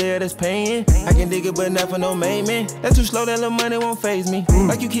 Any player that's paying, I can dig it, but not for no main man. That's too slow, that little money won't faze me.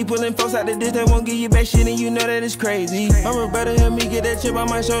 Like you keep pulling folks out the ditch, they won't give you back shit, and you know that it's crazy. My brother help me get that chip on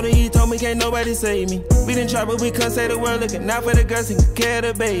my shoulder, he told me can't nobody save me. We done try, but we can't say the word, looking out for the girls and care of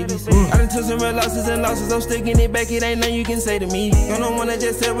the babies. I done took some real losses and losses, I'm sticking it back, it ain't nothing you can say to me. You don't wanna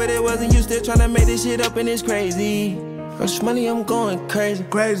just say what it was, and you still tryna make this shit up, and it's crazy. Rush money, I'm going crazy.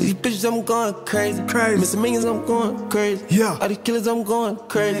 Crazy. These bitches, I'm going crazy. Crazy. Missing millions, I'm going crazy. Yeah. All these killers, I'm going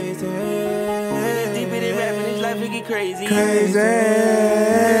crazy. Deeper than rapping, this life will get crazy. Crazy. Deeper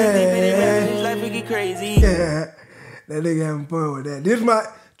than rapping, this life will get crazy. Yeah, that nigga having fun with that. This my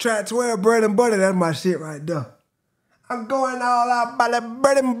track 12, bread and butter. That's my shit right there. I'm going all out by the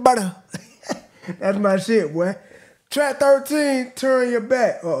bread and butter. That's my shit, boy. Track 13, turn your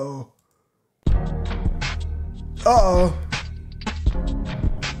back. Uh-oh. Uh-oh.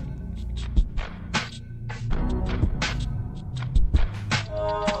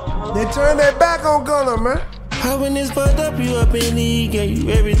 They turn their back on Gunna, man. How when it's fucked up, you up in the gave you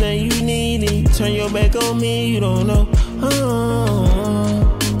everything you need. And you turn your back on me, you don't know.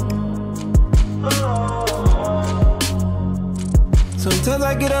 Sometimes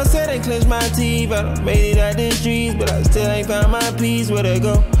I get upset and clench my teeth. I done made it out the streets, but I still ain't found my peace. Where to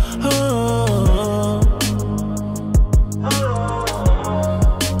go?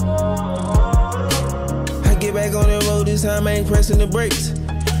 I get back on the road, this time I ain't pressing the brakes.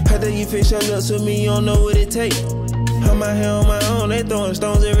 How do you fix your lips with me? You don't know what it take. I'm out here on my own, they throwing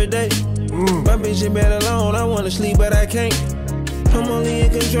stones every day. My bitch in bed alone, I wanna sleep but I can't. I'm only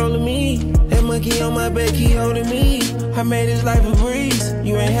in control of me. That monkey on my back, he holding me. I made his life a breeze.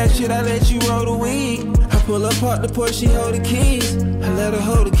 You ain't had shit, I let you roll the weed. I pull up, park the Porsche, she hold the keys. I let her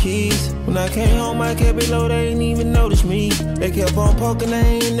hold the keys. When I came home, I kept it low, they ain't even notice me. They kept on poking, they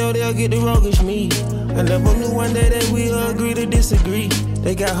ain't know they'll get the roguish me. I never knew one day that we'll agree to disagree.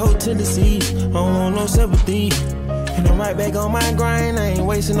 They got whole tendencies, I don't want no sympathy. And I'm right back on my grind, I ain't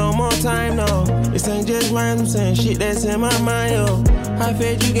wasting no more time, no. This ain't just rhymes, I'm saying shit that's in my mind, yo. I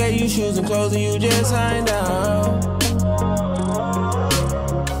fed you, gave you shoes and clothes and you just signed out.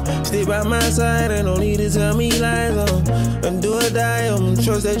 Stay by my side, ain't no need to tell me lies, and do or die,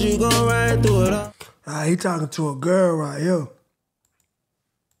 trust that you gon' ride through it all. He talking to a girl right here.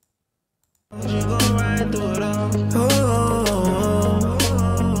 You gon' ride through it all.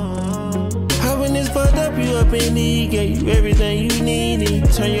 When it's fucked up, you up in the gave you everything you need. And you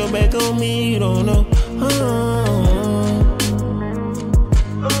turn your back on me, you don't know.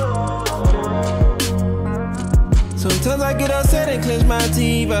 Sometimes I get upset and clench my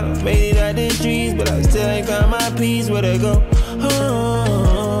teeth. I done made it out the streets, but I still ain't found my peace. Where to go?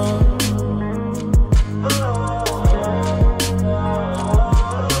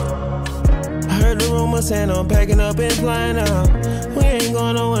 I heard the rumor saying I'm packing up and flying out. We ain't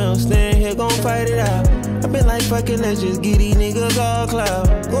going nowhere, I'm staying here, gon' fight it out. I been like, fuck it, let's just get these niggas all cloud.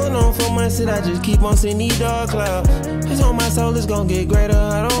 Going on for months that I just keep on seeing these dark clouds. It's on my soul, it's gon' get greater,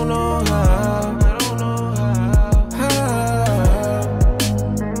 I don't know how.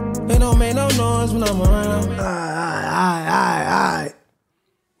 They don't make no noise when I'm around. Alright.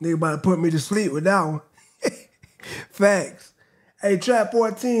 Nigga about to put me to sleep with that one. Facts. Hey, track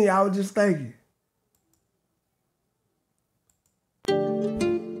 14, I was just thinking.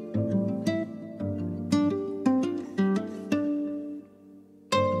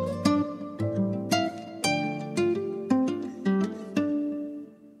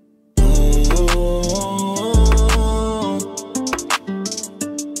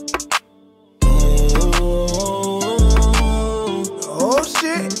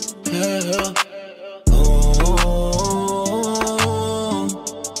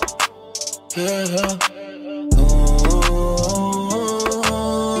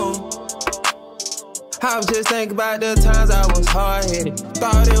 I was just thinking about the times I was hard-headed.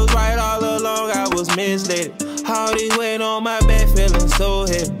 Thought it was right all along, I was misled. All this weight on my back, feeling so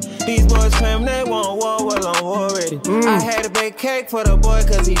heavy. These boys claim they want war, well I'm already. I had to bake cake for the boy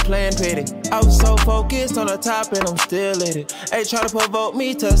cause he playing petty. I was so focused on the top and I'm still at it. They try to provoke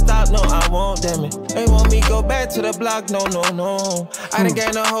me to stop, no I won't, damn it. They want me go back to the block, no. I done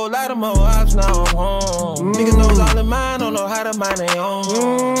gained a whole lot of more ops, now I'm home. Niggas knows all in mine, don't know how to mind their own.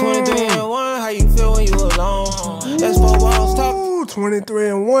 23 and 1, how you feel when you alone? That's 4 walls talk. 23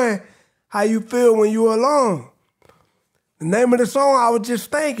 and 1, how you feel when you alone? The name of the song, I was just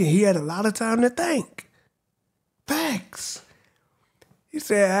thinking. He had a lot of time to think. Facts. He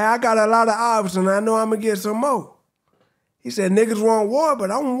said, hey, I got a lot of ops and I know I'm going to get some more. He said, niggas want war, but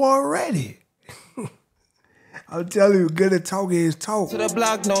I'm war ready. I'm telling you, good at talking his talk. To the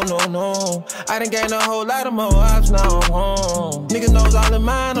block, no. I done gained a whole lot of more ops, now I'm home. Niggas knows all in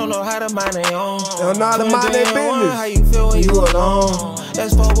mine, don't know how to mind their own. They don't know how to mind their business. How you feel when you alone?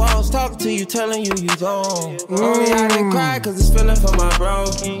 That's 4 walls talk to you, telling you don't. Only I didn't cry cause it's feeling for my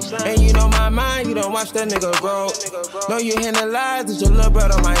bro. And you know my mind, you don't watch that nigga grow. No, you hear the lies, it's your little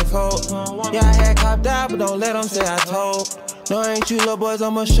brother my fault. Yeah, I had copped out, but don't let them say I told. No, ain't you little boys,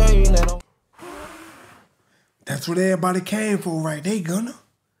 I'ma show you, let them. That's what everybody came for right there, Gunna.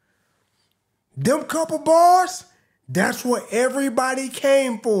 Them couple bars, that's what everybody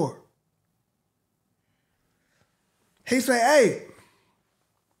came for. He said, hey,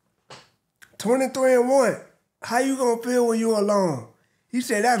 23 and 1, how you gonna feel when you alone? He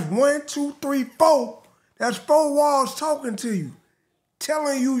said, that's 1, 2, 3, 4. That's 4 walls talking to you,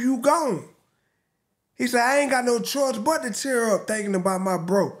 telling you gone. He said, I ain't got no choice but to tear up thinking about my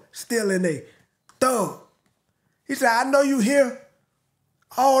bro still in there. Thug. He said, I know you hear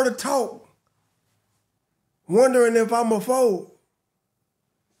all the talk, wondering if I'm a fool,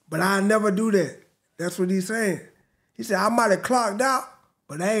 but I never do that. That's what he's saying. He said, I might have clocked out,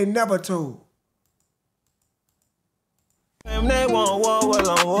 but I ain't never told. They want war, well,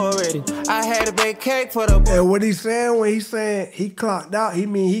 I'm already. I had a big cake for the. And what he's saying when he's saying he clocked out, he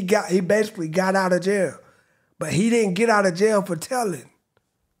mean he basically got out of jail. But he didn't get out of jail for telling.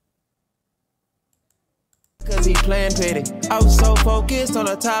 Cause he playing petty. I was so focused on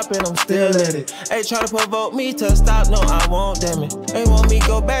the top and I'm still at it. They try to provoke me to stop, no, I won't, damn it. They want me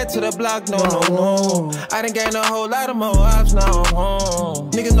go back to the block, no. I done gained a whole lot of more ops, now I'm home.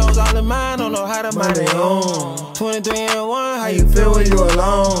 Niggas knows all in mine, don't know how to mind their own. 23 and 1, how you feel when you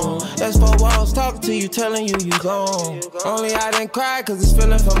alone? That's 4 walls talking to you, telling you gone. Only I didn't cry cause it's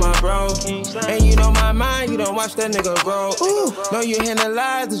feeling for my bro. And you know my mind, you don't watch that nigga grow. Know you hearing the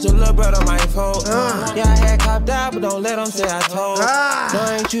lies, that your little brother might fold. Yeah, I had copped out, but don't let them say I told.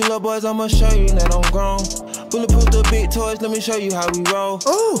 No, ain't you little boys, I'ma show you that I'm grown. Bulletproof the big toys, let me show you how we roll.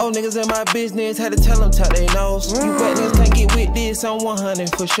 Old niggas in my business, had to tell them tuck they nose. You wet niggas can't get with this, I'm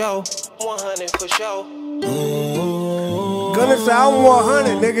 100 for sure. 100 for sure. Gunna say I'm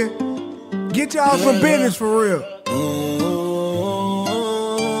 100, nigga. Get y'all some business for real.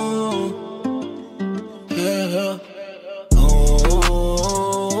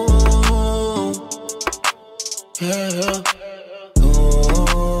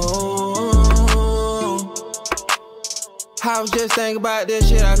 I was just thinking about this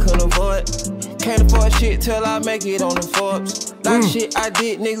shit I couldn't avoid. Can't afford shit till I make it on the Forbes. Like shit I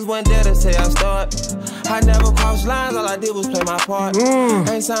did, niggas wasn't there to say I start. I never crossed lines, all I did was play my part.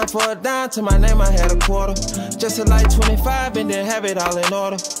 Ain't signed for a dime, to my name I had a quarter. Just a light 25 and then have it all in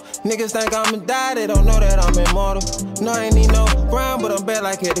order. Niggas think I'ma die, they don't know that I'm immortal. No, I ain't need no brown, but I'm bad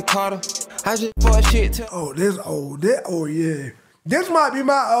like Eddie Carter. I just for shit till Oh yeah. This might be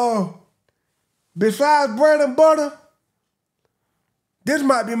my besides bread and butter, this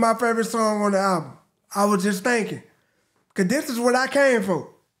might be my favorite song on the album. I was just thinking. Cause this is what I came for.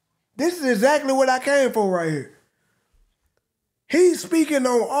 This is exactly what I came for right here. He's speaking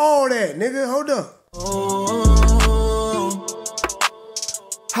on all that, nigga. Hold up.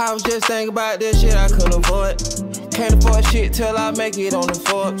 I was just thinking about this shit I couldn't avoid. Can't afford shit till I make it on the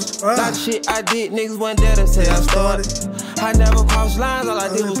Forbes. Like shit I did, niggas wasn't there to say I started. I never crossed lines, all I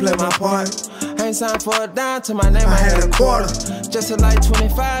did was play my part. Ain't signed for a dime, to my name I had a quarter. Just a light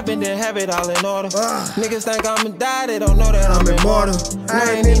 25 and then have it all in order. Niggas think I'ma die, they don't know that I'm immortal.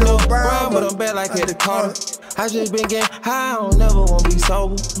 I ain't need no brown, but I'm bad like Eddie Carter. I just been getting high, I don't never wanna be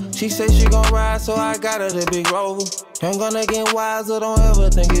sober. She said she gon' ride, so I got her the big Rover. I'm gonna get wiser, don't ever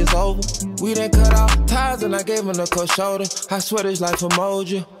think it's over. We done cut off ties and I gave him the cold shoulder. I swear this life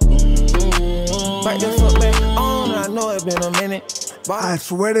emoji. Back the foot back on, I know it been a minute. I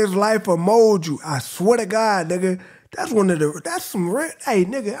swear this life will mold you. I swear to God, nigga. That's some real, hey,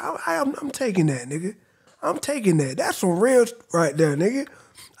 nigga, I'm taking that, nigga. I'm taking that. That's some real right there, nigga.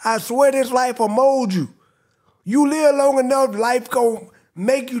 I swear this life will mold you. You live long enough, life gonna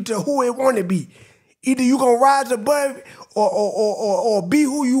make you to who it wanna be. Either you gonna rise above it or be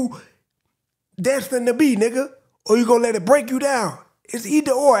who you destined to be, nigga. Or you gonna let it break you down. It's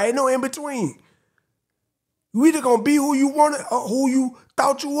either or, ain't no in between. You either gonna be who you wanted or who you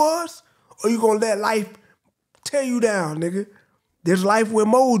thought you was, or you gonna let life tear you down, nigga. This life will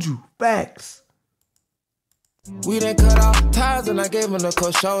mold you. Facts. We done cut off ties and I gave him the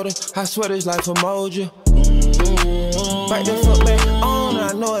cold shoulder. I swear this life will mold you. Back the foot back on,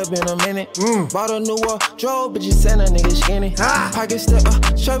 I know it been a minute. Bought a new wardrobe, but you send a nigga skinny. Pocket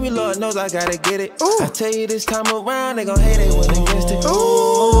step, show me Lord knows I gotta get it. I tell you this time around, they gon' hate it when they against it.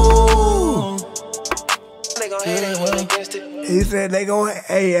 They gon' hate it when they against it. He said they gon',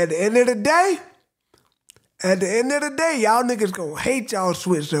 hey, at the end of the day, y'all niggas gon' hate y'all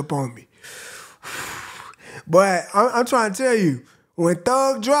switched up on me. But I'm trying to tell you, when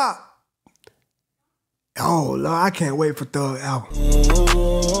Thug drop, oh Lord, I can't wait for Thug album.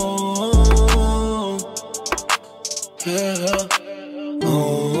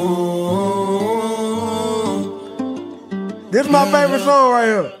 This is my favorite song right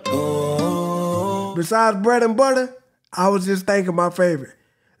here. Besides bread and butter, I was just thinking my favorite.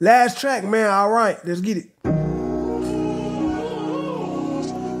 Last track, man, all right, let's get it.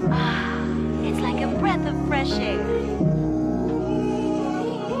 It's like a breath of fresh air.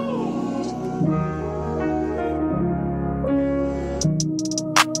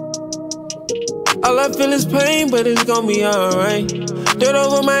 All I feel is pain, but it's gonna be alright. Dirt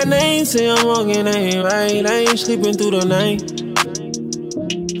over my name, say I'm wrong and I ain't right. I ain't sleeping through the night.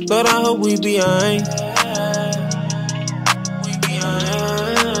 Lord, I hope we be alright.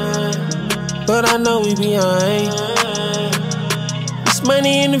 But I know we be alright. This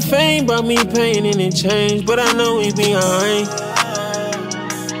money and the fame brought me pain and it changed, but I know we be alright.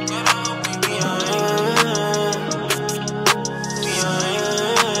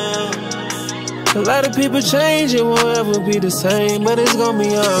 A lot of people change, it won't ever be the same, but it's gonna be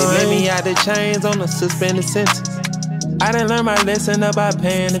alright. They let me out the chains on a suspended sentence. I done learned my lesson about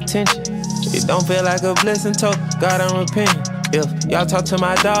paying attention. It don't feel like a blessing, told God I'm repenting. If y'all talk to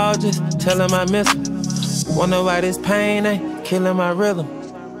my dog, just tell him I miss him. Wonder why this pain ain't killing my rhythm.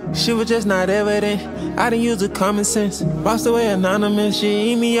 She was just not evident. I done used the common sense. Lost away anonymous.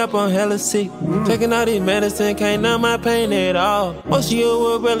 She eat me up on hella sick. Taking all this medicine can't numb my pain at all. Most of you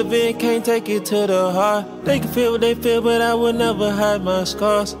were relevant, can't take it to the heart. They can feel what they feel, but I would never hide my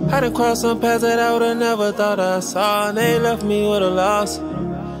scars. I done crossed some paths that I would've never thought I saw, and they left me with a loss.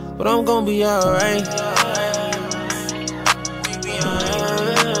 But I'm gonna be alright.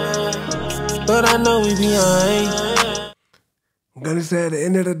 But I know we be alright. Gunna said at the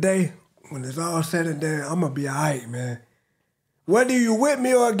end of the day, when it's all said and done, I'ma be alright, man. Whether you with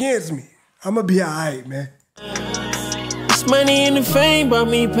me or against me, I'ma be alright, man. This money and the fame brought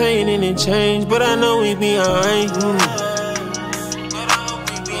me pain and it changed, but I know we be alright.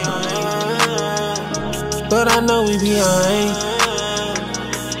 But I know we be alright.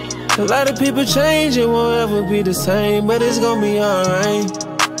 A lot of people change, it won't ever be the same, but it's gonna be alright.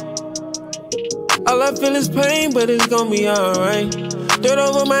 All I feel is pain, but it's gonna be alright. Dirt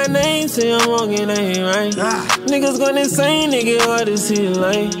over my name, say I'm wrong and I ain't right. Niggas gone insane, nigga, hard to see the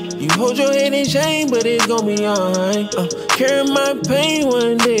light. You hold your head in shame, but it's gonna be alright. Carrying my pain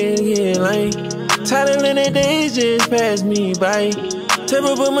one day to get light. Tired of letting days just pass me by.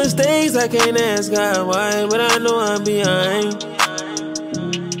 Terrible mistakes, I can't ask God why, but I know I'll be alright.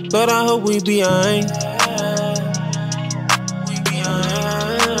 But I hope we be alright.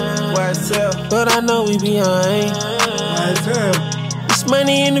 But I know we be alright. This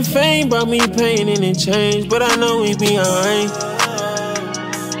money and the fame brought me pain and it changed, but I know we be alright.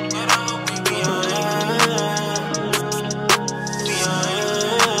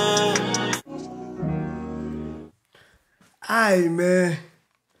 Aight, man.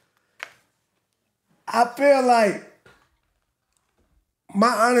 I feel like my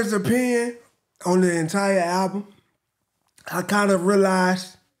honest opinion on the entire album, I kind of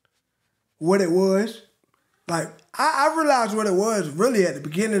realized what it was. Like, I realized what it was really at the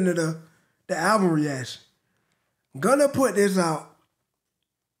beginning of the album reaction. Gunna put this out,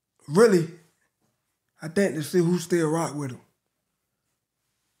 really, I think to see who still rock with him.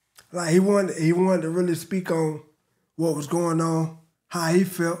 Like, he wanted to really speak on what was going on, how he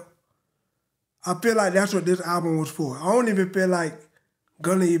felt. I feel like that's what this album was for. I don't even feel like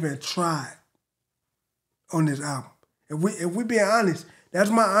Gunna even tried on this album. If we being honest, that's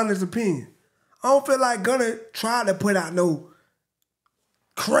my honest opinion. I don't feel like Gunna tried to put out no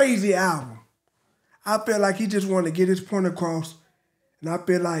crazy album. I feel like he just wanted to get his point across, and I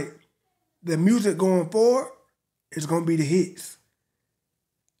feel like the music going forward is going to be the hits.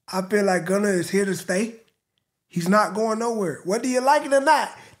 I feel like Gunna is here to stay. He's not going nowhere. Whether you like it or not,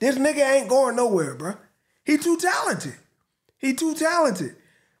 this nigga ain't going nowhere, bro. He too talented. He too talented.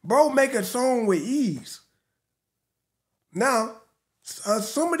 Bro, make a song with ease. Now,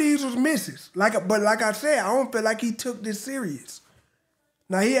 some of these was misses. But like I said, I don't feel like he took this serious.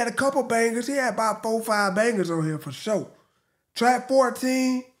 Now, he had a couple bangers. He had about 4 or 5 bangers on here for sure. Track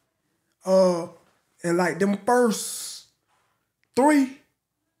 14, and like them first 3,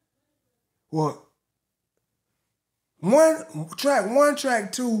 what? Track 1,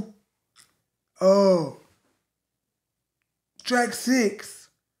 track 2, track 6,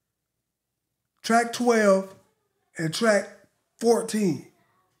 track 12, and track 14.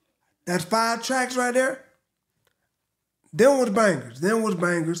 That's 5 tracks right there. Them was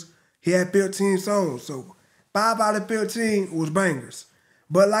bangers. He had 15 songs, so 5 out of 15 was bangers.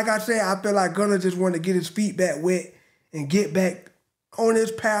 But like I said, I feel like Gunna just wanted to get his feet back wet and get back on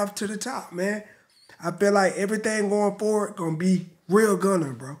his path to the top, man. I feel like everything going forward gonna be real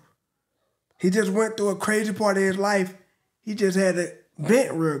Gunna, bro. He just went through a crazy part of his life. He just had to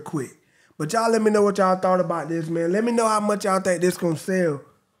vent real quick. But y'all let me know what y'all thought about this, man. Let me know how much y'all think this gonna sell.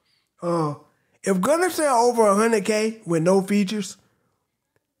 If Gunna sell over 100K with no features,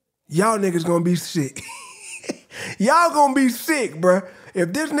 y'all niggas gonna be sick. Y'all gonna be sick, bruh.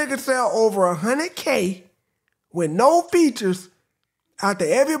 If this nigga sell over 100K with no features, after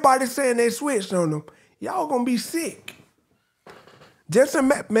everybody saying they switched on him, y'all gonna be sick. Just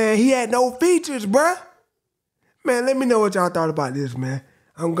man, he had no features, bruh. Man, let me know what y'all thought about this, man.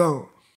 I'm gone.